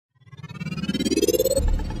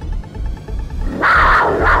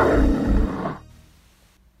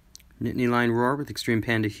Nittany Lion Roar with Extreme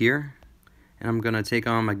Panda here, and I'm going to take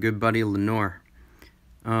on my good buddy Lenore.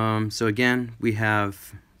 So again, we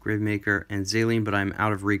have Gravemaker and Zaline, but I'm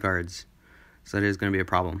out of regards, so that is going to be a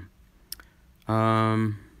problem.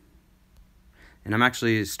 And I'm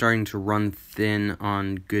actually starting to run thin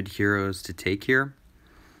on good heroes to take here.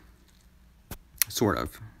 Sort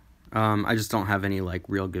of. I just don't have any like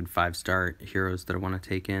real good 5-star heroes that I want to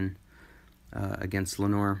take in against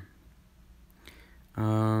Lenore.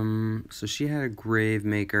 So she had a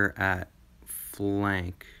Gravemaker at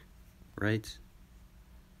flank, right?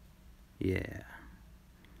 Yeah.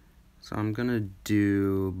 So I'm gonna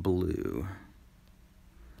do blue.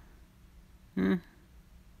 I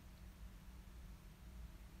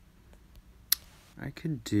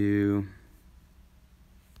could do...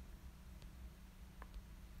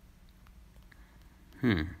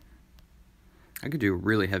 I could do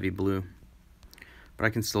really heavy blue, but I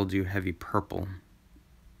can still do heavy purple.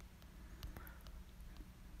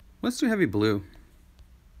 Let's do heavy blue.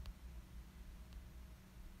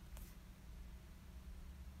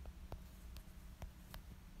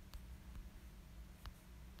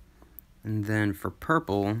 And then for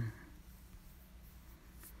purple,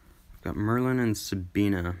 I've got Merlin and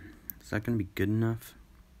Sabina. Is that going to be good enough?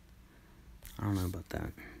 I don't know about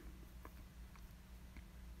that.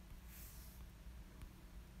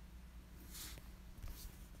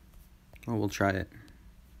 Oh, we'll try it.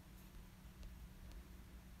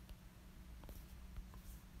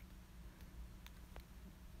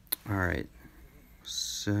 Alright,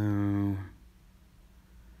 so...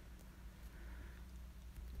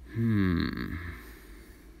 Who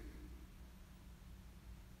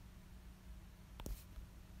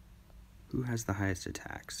has the highest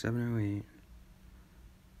attack? 708,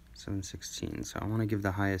 716. So I want to give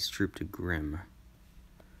the highest troop to Grim.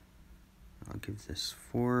 I'll give this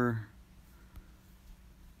 4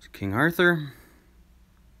 to King Arthur.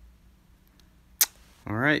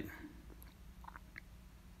 Alright.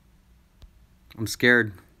 I'm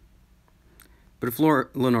scared. But if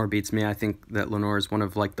Lenore beats me, I think that Lenore is one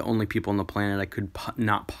of like the only people on the planet I could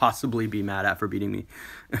not possibly be mad at for beating me.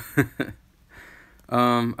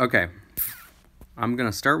 Okay. I'm going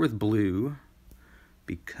to start with blue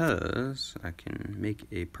because I can make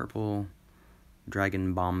a purple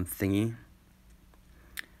dragon bomb thingy.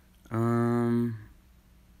 Let's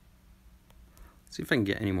see if I can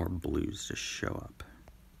get any more blues to show up.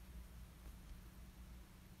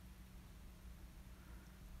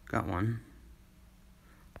 Got one.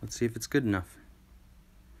 Let's see if it's good enough.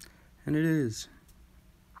 And it is.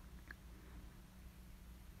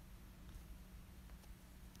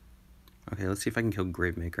 Okay, let's see if I can kill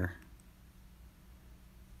Gravemaker.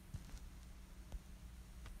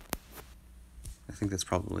 I think that's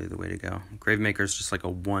probably the way to go. Gravemaker is just like a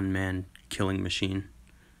one-man killing machine.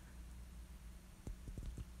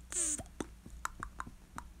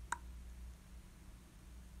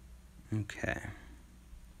 Okay.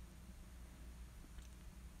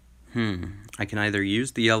 I can either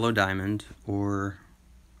use the yellow diamond or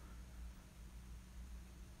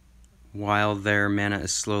while their mana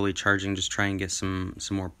is slowly charging, just try and get some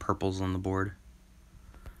more purples on the board.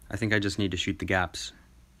 I think I just need to shoot the gaps,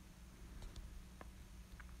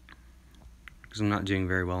 because I'm not doing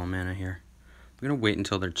very well on mana here. I'm going to wait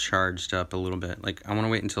until they're charged up a little bit. Like, I want to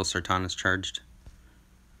wait until Sartana's charged.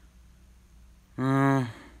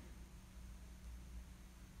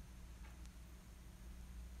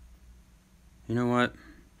 You know what?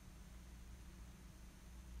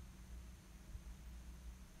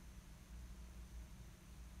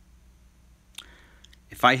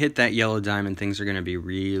 If I hit that yellow diamond, things are going to be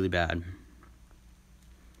really bad.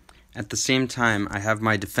 At the same time, I have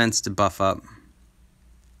my defense to buff up.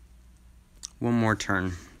 One more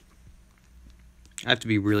turn. I have to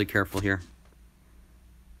be really careful here.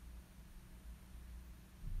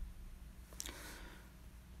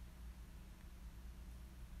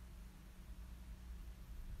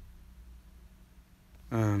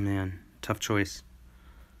 Oh man, tough choice.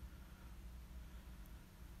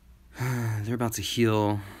 They're about to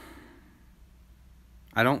heal.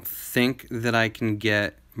 I don't think that I can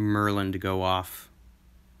get Merlin to go off.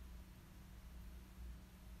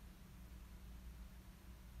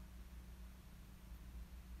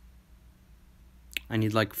 I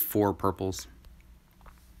need like 4 purples.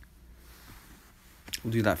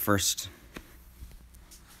 We'll do that first.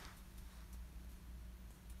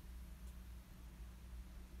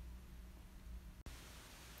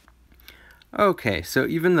 Okay, so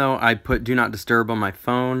even though I put Do Not Disturb on my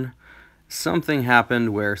phone, something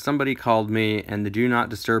happened where somebody called me and the Do Not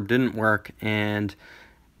Disturb didn't work, and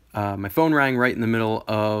my phone rang right in the middle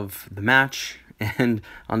of the match, and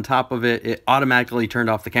on top of it, it automatically turned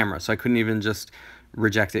off the camera, so I couldn't even just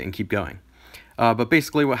reject it and keep going. But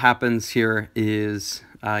basically what happens here is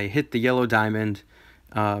I hit the yellow diamond.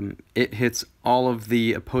 It hits all of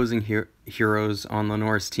the opposing heroes on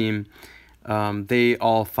Lenore's team. They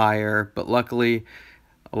all fire, but luckily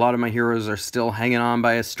a lot of my heroes are still hanging on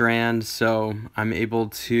by a strand, so I'm able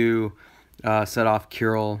to set off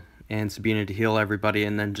Kirill and Sabina to heal everybody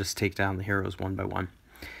and then just take down the heroes one by one.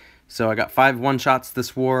 So I got 5 one-shots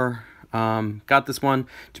this war. Got this one.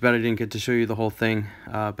 Too bad I didn't get to show you the whole thing,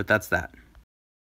 but that's that.